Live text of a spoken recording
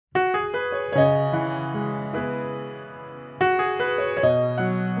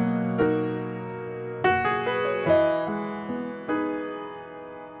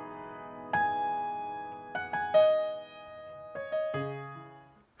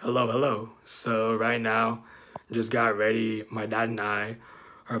Hello. So right now, just got ready. My dad and I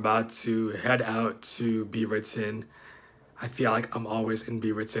are about to head out to Beaverton. I feel like I'm always in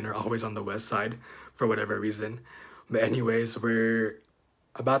Beaverton or always on the west side for whatever reason. But anyways, we're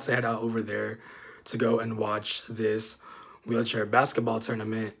about to head out over there to go and watch this wheelchair basketball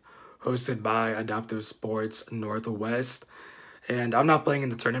tournament hosted by Adaptive Sports Northwest. And I'm not playing in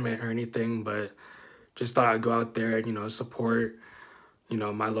the tournament or anything, but just thought I'd go out there and, support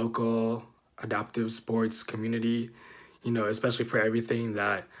my local adaptive sports community, especially for everything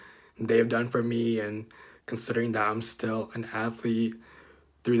that they've done for me and considering that I'm still an athlete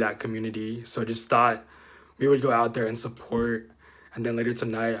through that community. So just thought we would go out there and support. And then later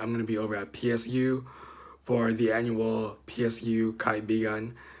tonight, I'm going to be over at PSU for the annual PSU Kite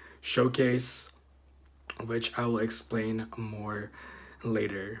Bigan showcase, which I will explain more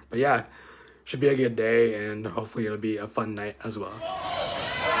later. But yeah, should be a good day and hopefully it'll be a fun night as well.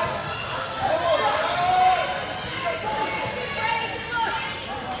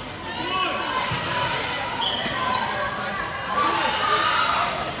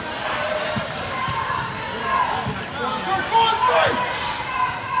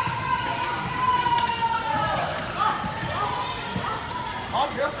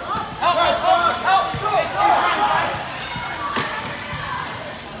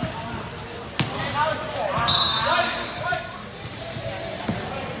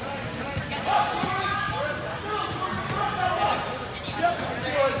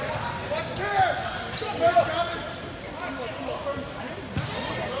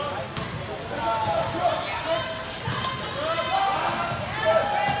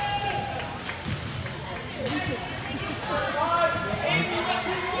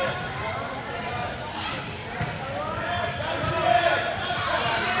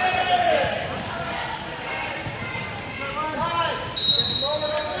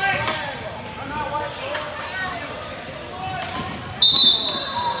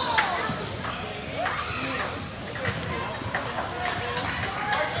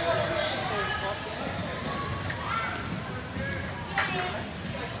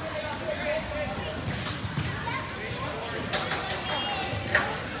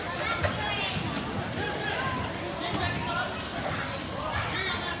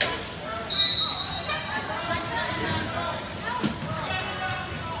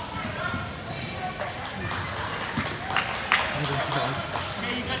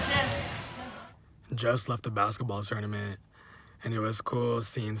 Just left the basketball tournament and it was cool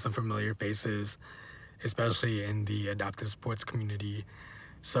seeing some familiar faces, especially in the adaptive sports community.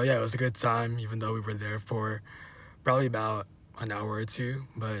 So yeah, it was a good time even though we were there for probably about an hour or two,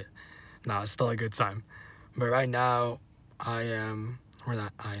 but nah, it's still a good time. But right now but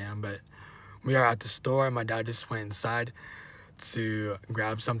we are at the store. My dad just went inside to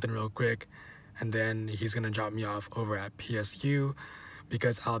grab something real quick and then he's gonna drop me off over at PSU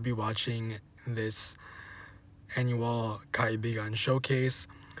because I'll be watching this annual Kite Bigan showcase.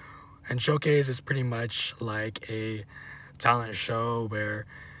 And showcase is pretty much like a talent show where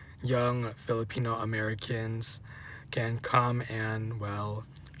young Filipino Americans can come and, well,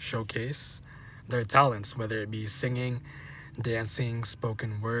 showcase their talents, whether it be singing, dancing,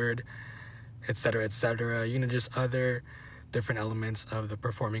 spoken word, etc., etc., just other different elements of the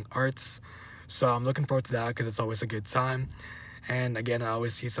performing arts. So I'm looking forward to that because it's always a good time. And again, I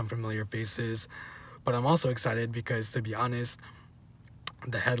always see some familiar faces, but I'm also excited because, to be honest,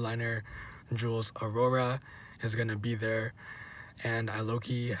 the headliner, Jules Aurora, is going to be there. And I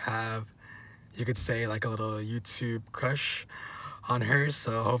low-key have, you could say, like a little YouTube crush on her.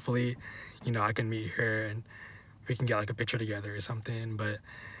 So hopefully, I can meet her and we can get like a picture together or something. But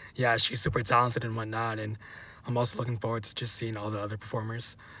yeah, she's super talented and whatnot. And I'm also looking forward to just seeing all the other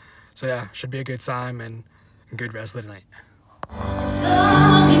performers. So yeah, should be a good time and good rest of the night.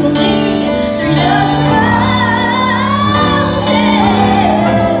 Some people need 3 dozen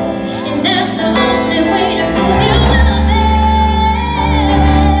roses, and that's the only way to prove you love them.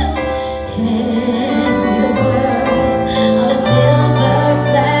 Hand me the world on a silver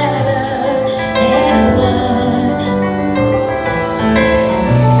platter, and what?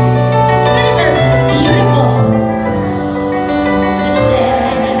 You guys are beautiful, but a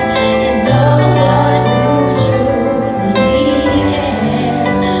shame, and no one who truly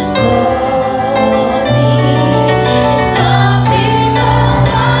cares for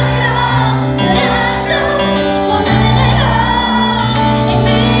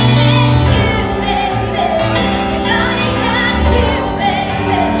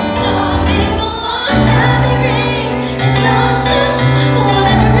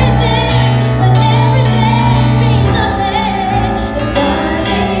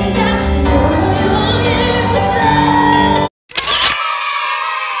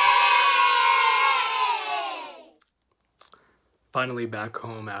finally back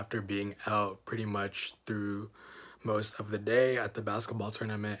home after being out pretty much through most of the day at the basketball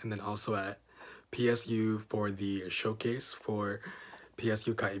tournament and then also at PSU for the showcase for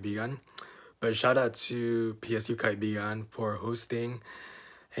PSU Kaibigan. But shout out to PSU Kaibigan for hosting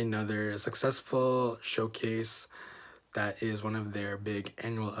another successful showcase that is one of their big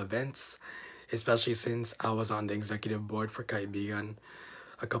annual events, especially since I was on the executive board for Kaibigan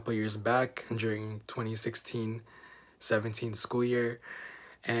a couple years back during 2016-17 school year.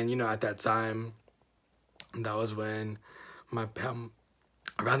 And you know, at that time, that was when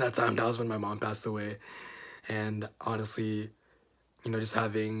around that time, that was when my mom passed away. And honestly, you know, just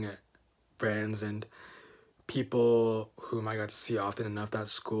having friends and people whom I got to see often enough at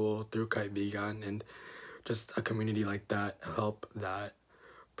school through Kaibigan and just a community like that help that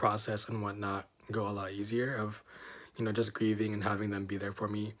process and whatnot go a lot easier of, you know, just grieving and having them be there for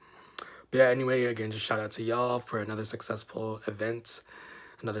me. But yeah, anyway, again, just shout out to y'all for another successful event,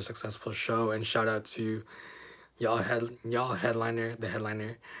 another successful show, and shout out to the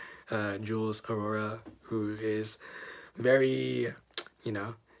headliner, Jules Aurora, who is very, you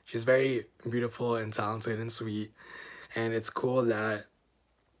know, she's very beautiful and talented and sweet. And it's cool that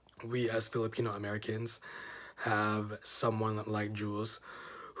we as Filipino Americans have someone like Jules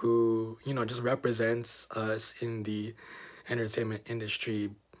who, you know, just represents us in the entertainment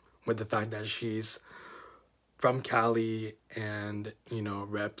industry with the fact that she's from Cali and, you know,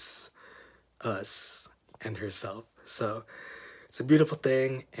 reps us and herself. So it's a beautiful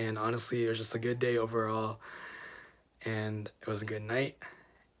thing, and honestly, it was just a good day overall, and it was a good night.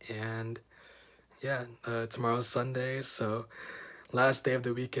 And yeah, tomorrow's Sunday, so last day of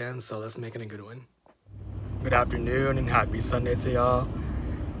the weekend, so let's make it a good one. Good afternoon and happy Sunday to y'all.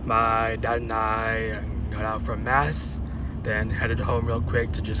 My dad and I got out from Mass, then headed home real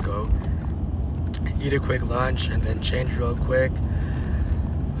quick to just go eat a quick lunch and then change real quick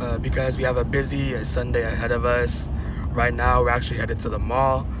because we have a busy Sunday ahead of us. Right now, we're actually headed to the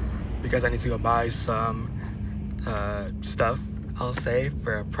mall because I need to go buy some stuff, I'll say,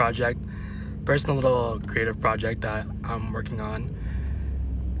 for a project, personal little creative project that I'm working on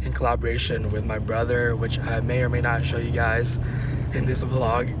in collaboration with my brother, which I may or may not show you guys in this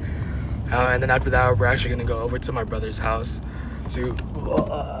vlog. And then after that, we're actually gonna go over to my brother's house to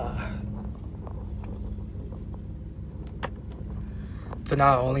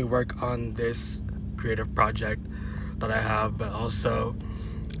not only work on this creative project that I have, but also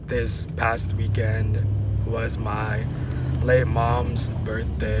this past weekend was my late mom's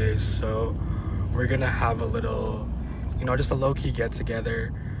birthday, so we're gonna have a little, you know, just a low-key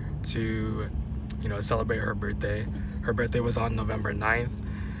get-together to, you know, celebrate her birthday. Her birthday was on November 9th,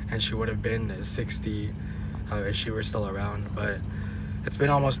 and she would have been 60 if she were still around, but it's been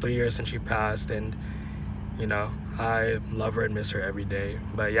almost 3 years since she passed, and, you know, I love her and miss her every day.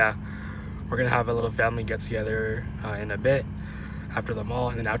 But yeah, we're gonna have a little family get-together in a bit after the mall,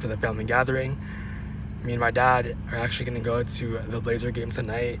 and then after the family gathering, me and my dad are actually gonna go to the Blazer game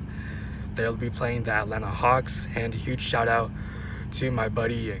tonight. They'll be playing the Atlanta Hawks, and a huge shout out to my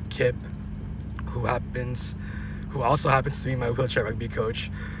buddy Kip, who also happens to be my wheelchair rugby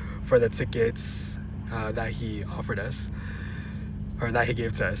coach, for the tickets that he offered us, or that he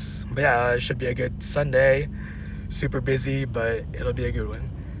gave to us. But yeah, it should be a good Sunday. Super busy, but it'll be a good one.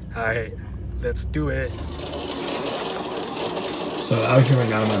 All right, let's do it. So out here right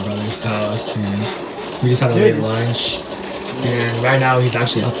now at my brother's house, and we just had a late lunch. And right now he's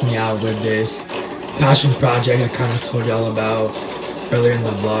actually helping me out with this passion project I kind of told y'all about earlier in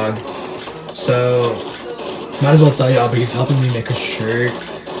the vlog. So might as well tell y'all, but he's helping me make a shirt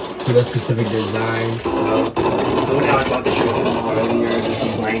with a specific design. So the one I bought the shirts earlier, just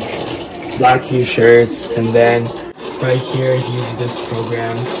some blank black t-shirts, and then right here he uses this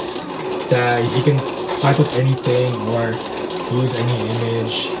program that he can type up anything or use any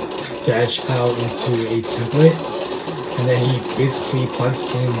image to etch out into a template, and then he basically plugs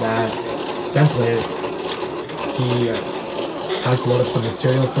in that template. He has to load up some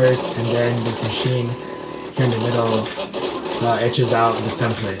material first, and then this machine here in the middle etches out the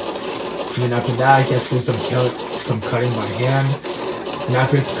template. And then after that, he has to do some cutting by hand, and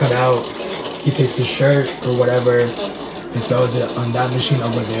after it's cut out, he takes the shirt or whatever and throws it on that machine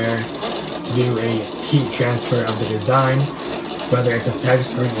over there to do a heat transfer of the design, whether it's a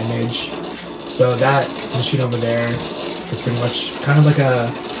text or an image. So that machine over there is pretty much kind of like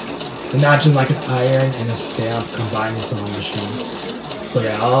imagine like an iron and a stamp combined into one machine. So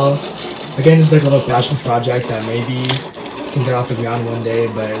yeah, again, this is like a little passion project that maybe can get off the ground one day,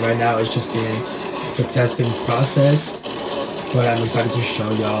 but right now it's just in the testing process. But I'm excited to show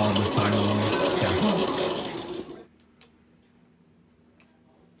y'all the final sample.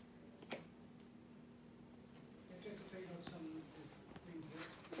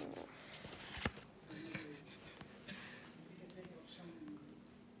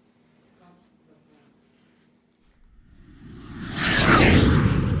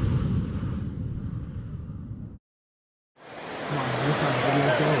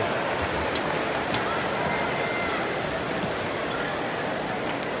 go.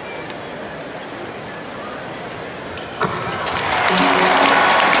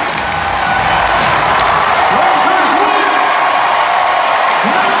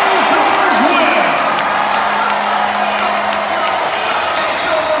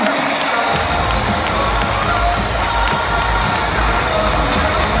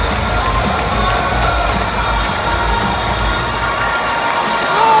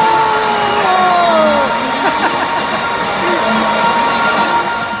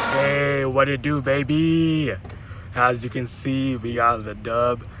 What it do, baby? As you can see, we got the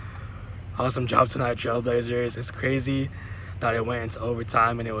dub. Awesome job tonight, Trailblazers. It's crazy that it went into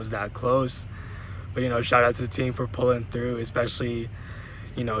overtime and it was that close. But, you know, shout out to the team for pulling through, especially,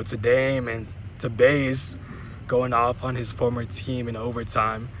 you know, to Dame and to Baze going off on his former team in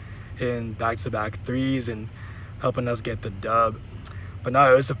overtime, hitting back-to-back threes and helping us get the dub. But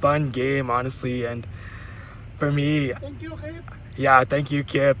no, it was a fun game, honestly. And for me, thank you, Kip. Yeah, thank you,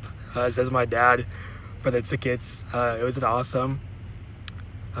 Kip. Says my dad, for the tickets. It was an awesome,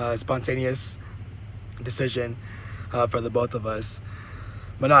 spontaneous decision for the both of us.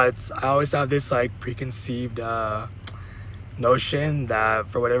 But no, I always have this like preconceived notion that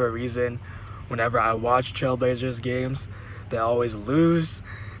for whatever reason, whenever I watch Trailblazers games, they always lose,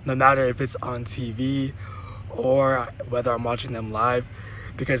 no matter if it's on TV or whether I'm watching them live.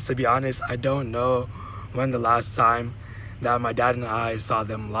 Because to be honest, I don't know when the last time that my dad and I saw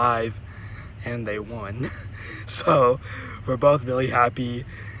them live and they won. So we're both really happy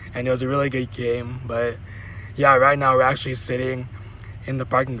and it was a really good game. But yeah, right now we're actually sitting in the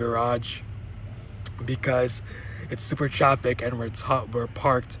parking garage because it's super traffic and we're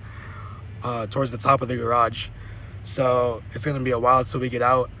parked towards the top of the garage. So it's gonna be a while till we get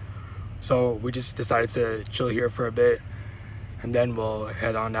out. So we just decided to chill here for a bit and then we'll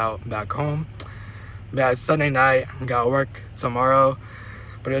head on out back home. Yeah, it's Sunday night, got work tomorrow,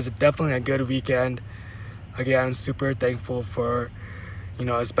 but it was definitely a good weekend. Again, I'm super thankful for, you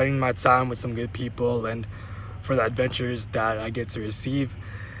know, spending my time with some good people and for the adventures that I get to receive.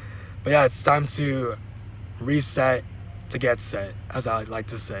 But yeah, it's time to reset to get set, as I like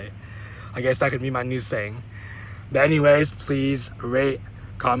to say. I guess that could be my new saying. But anyways, please rate,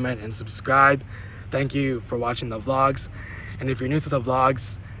 comment, and subscribe. Thank you for watching the vlogs. And if you're new to the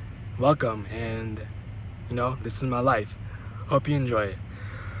vlogs, welcome. And you know, this is my life. Hope you enjoy it.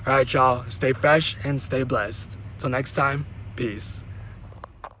 All right, y'all, stay fresh and stay blessed. Till next time, peace.